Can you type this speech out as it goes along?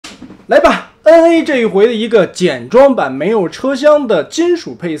来吧 ，NA 这一回的一个简装版没有车厢的金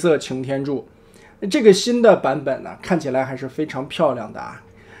属配色擎天柱，这个新的版本呢，看起来还是非常漂亮的啊。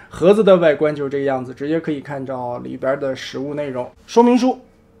盒子的外观就是这个样子，直接可以看到里边的实物内容。说明书，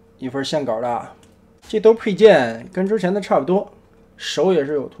一份线稿的，这都配件跟之前的差不多，手也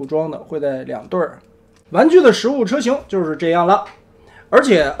是有涂装的，会带2对儿。玩具的实物车型就是这样了。而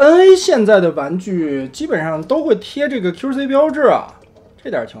且 NA 现在的玩具基本上都会贴这个 QC 标志啊，这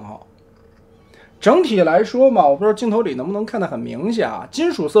点挺好。整体来说嘛，我不知道镜头里能不能看得很明显啊，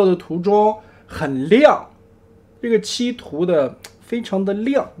金属色的涂装很亮，这个漆涂的非常的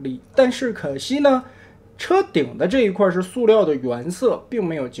亮丽。但是可惜呢，车顶的这一块是塑料的原色，并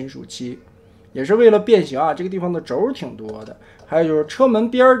没有金属漆，也是为了变形啊，这个地方的轴挺多的。还有就是车门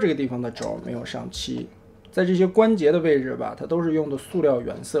边这个地方的轴没有上漆。在这些关节的位置吧，它都是用的塑料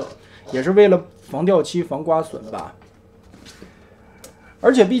原色，也是为了防掉漆、防刮损吧。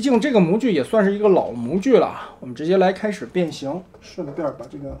而且毕竟这个模具也算是一个老模具了，我们直接来开始变形，顺便把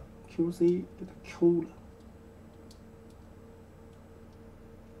这个 QC 给它 Q 了。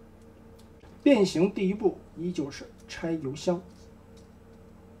变形第一步依旧是拆油箱，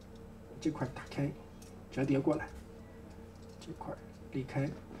这块打开，折叠过来，这块离开。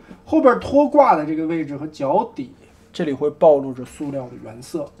后边拖挂的这个位置和脚底，这里会暴露着塑料的原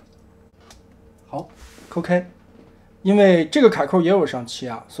色。好，扣开，因为这个卡扣也有上漆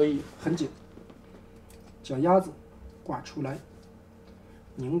啊，所以很紧。脚丫子挂出来，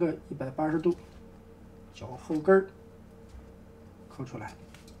拧个180度，脚后跟扣出来，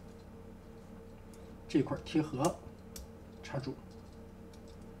这块贴合，插住，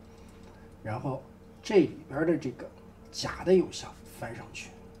然后这里边的这个假的油箱翻上去。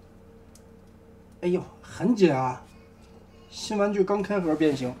哎呦，很紧啊！新玩具刚开盒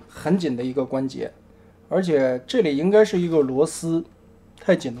变形，很紧的一个关节，而且这里应该是一个螺丝，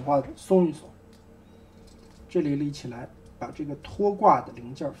太紧的话松一松。这里立起来，把这个拖挂的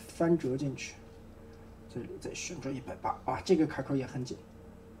零件翻折进去，这里再旋转180，啊，这个卡扣也很紧。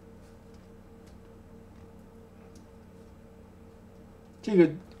这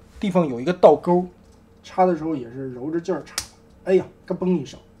个地方有一个倒钩，插的时候也是揉着劲儿插。哎呀，咯嘣一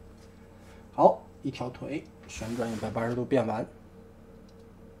声。好。一条腿旋转180度变完，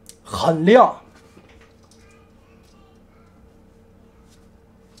很亮。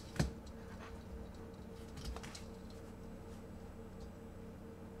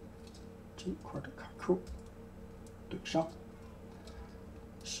这一块的卡扣对上，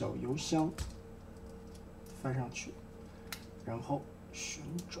小油箱翻上去，然后旋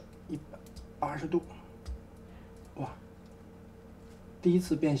转180度。哇！第一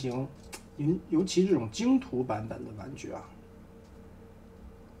次变形。尤其这种精涂版本的玩具啊，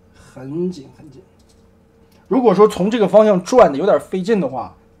很紧很紧。如果说从这个方向转的有点费劲的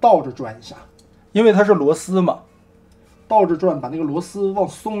话，倒着转一下，因为它是螺丝嘛，倒着转把那个螺丝往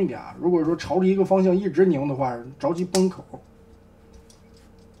松一点啊。如果说朝着一个方向一直拧的话，着急崩口。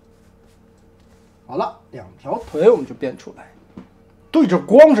好了，2条腿我们就变出来，对着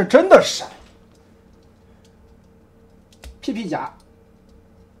光是真的闪。屁屁甲。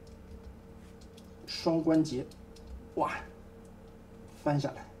双关节，哇，翻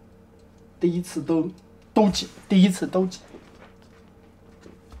下来，第一次都紧，第一次都紧。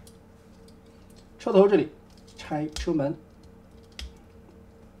车头这里拆车门，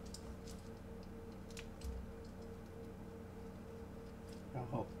然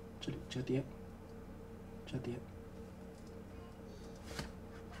后这里折叠，折叠，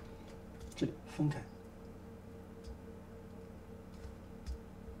这里分开。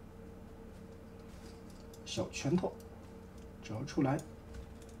小拳头折出来，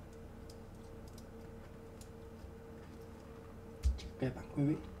这个盖板归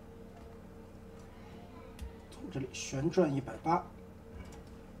位，从这里旋转180，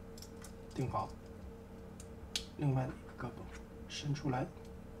定好。另外的一个胳膊伸出来，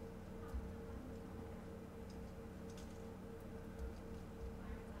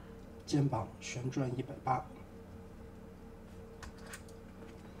肩膀旋转180，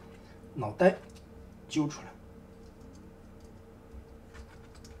脑袋揪出来，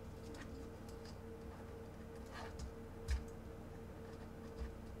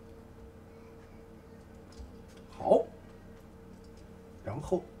好，然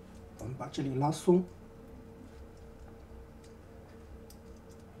后我们把这里拉松，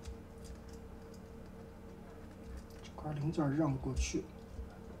这块零件让过去。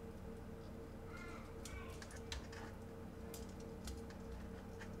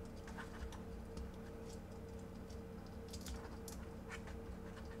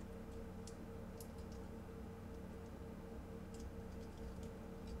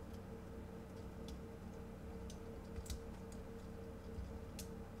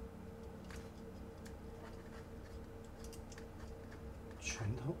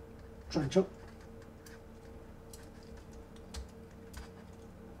转正，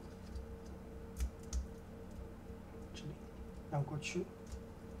这里让过去，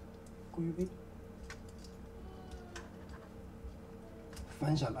归位，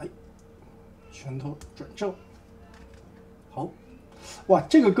翻下来，拳头转正。好，哇，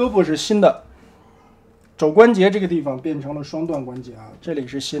这个胳膊是新的，肘关节这个地方变成了双段关节啊，这里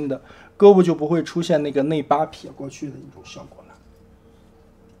是新的，胳膊就不会出现那个内八撇过去的一种效果了。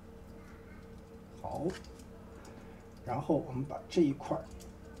好，然后我们把这一块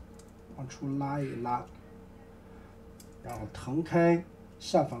往出拉一拉，然后腾开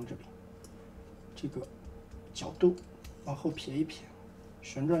下方这里这个角度，往后撇一撇，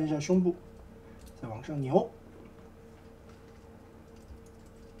旋转一下胸部，再往上扭。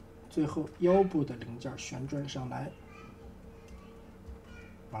最后腰部的零件旋转上来，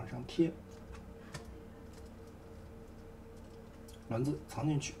往上贴，轮子藏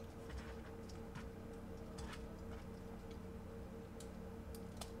进去。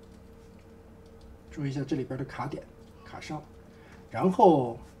注意一下这里边的卡点，卡上。然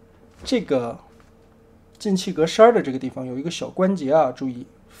后这个进气格栅的这个地方有一个小关节啊，注意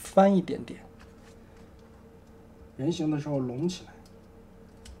翻一点点，人行的时候拢起来。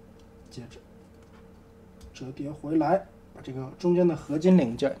接着折叠回来，把这个中间的合金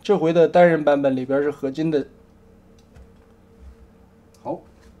零件，这回的单人版本里边是合金的。好，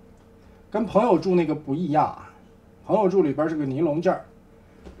跟朋友住那个不一样啊，朋友住里边是个尼龙件，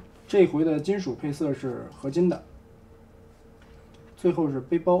这回的金属配色是合金的。最后是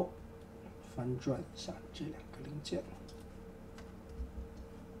背包，翻转一下这两个零件，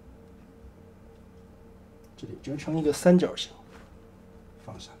这里折成一个三角形，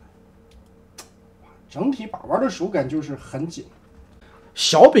放下来。整体把玩的手感就是很紧，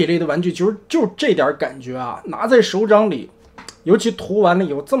小比例的玩具就是这点感觉啊，拿在手掌里，尤其涂完了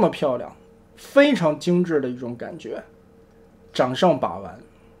以后这么漂亮，非常精致的一种感觉。掌上把玩，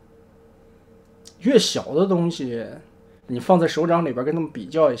越小的东西，你放在手掌里边跟他们比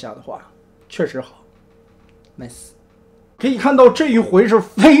较一下的话，确实好 ，nice。可以看到这一回是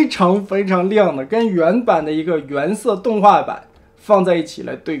非常非常亮的，跟原版的一个原色动画版放在一起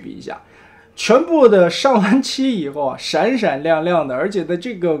来对比一下。全部的上完漆以后啊，闪闪亮亮的，而且的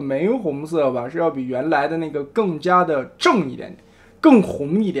这个玫红色吧，是要比原来的那个更加的正一点点，更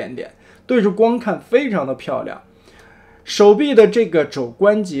红一点点，对着光看非常的漂亮。手臂的这个肘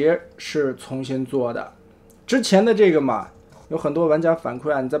关节是重新做的，之前的这个嘛，有很多玩家反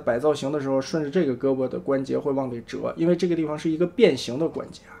馈啊，你在摆造型的时候顺着这个胳膊的关节会往里折，因为这个地方是一个变形的关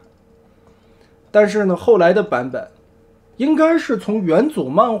节啊。但是呢，后来的版本应该是从元祖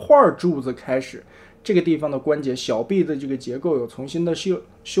漫画柱子开始，这个地方的关节小臂的这个结构有重新的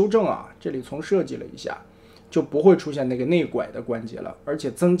修正啊，这里重设计了一下，就不会出现那个内拐的关节了，而且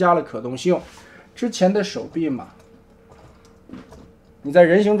增加了可动性。之前的手臂嘛，你在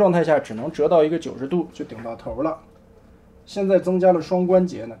人形状态下只能折到一个90度就顶到头了，现在增加了双关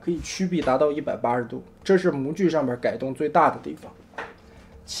节呢，可以曲臂达到180度，这是模具上面改动最大的地方，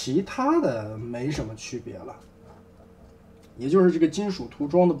其他的没什么区别了。也就是这个金属涂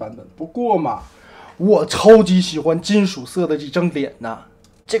装的版本。不过嘛，我超级喜欢金属色的这张脸呐，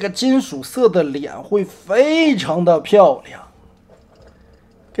这个金属色的脸会非常的漂亮，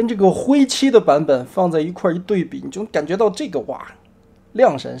跟这个灰漆的版本放在一块一对比，你就感觉到这个哇，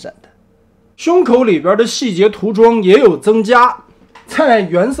亮闪闪的。胸口里边的细节涂装也有增加，在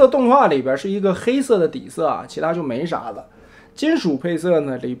原色动画里边是一个黑色的底色啊，其他就没啥了。金属配色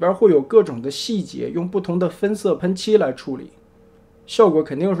呢，里边会有各种的细节，用不同的分色喷漆来处理，效果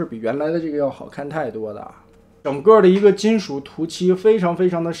肯定是比原来的这个要好看太多的啊。整个的一个金属涂漆非常非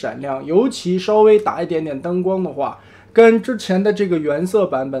常的闪亮，尤其稍微打一点点灯光的话，跟之前的这个原色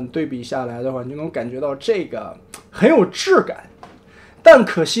版本对比下来的话，你就能感觉到这个很有质感。但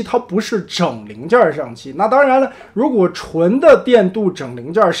可惜它不是整零件上漆，那当然了，如果纯的电镀整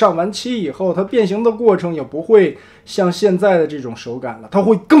零件上完漆以后，它变形的过程也不会像现在的这种手感了，它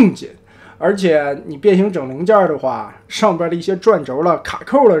会更紧。而且你变形整零件的话，上边的一些转轴了、卡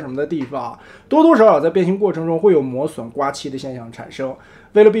扣了什么的地方，多多少少在变形过程中会有磨损、刮漆的现象产生。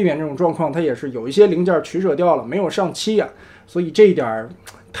为了避免这种状况，它也是有一些零件取舍掉了，没有上漆啊，所以这一点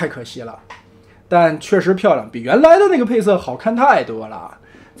太可惜了。但确实漂亮，比原来的那个配色好看太多了。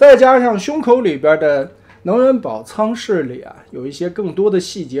再加上胸口里边的能源宝舱室里啊，有一些更多的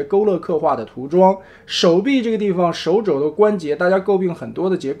细节勾勒刻画的涂装。手臂这个地方手肘的关节，大家诟病很多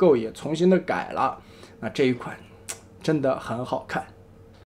的结构也重新的改了。那这一款真的很好看。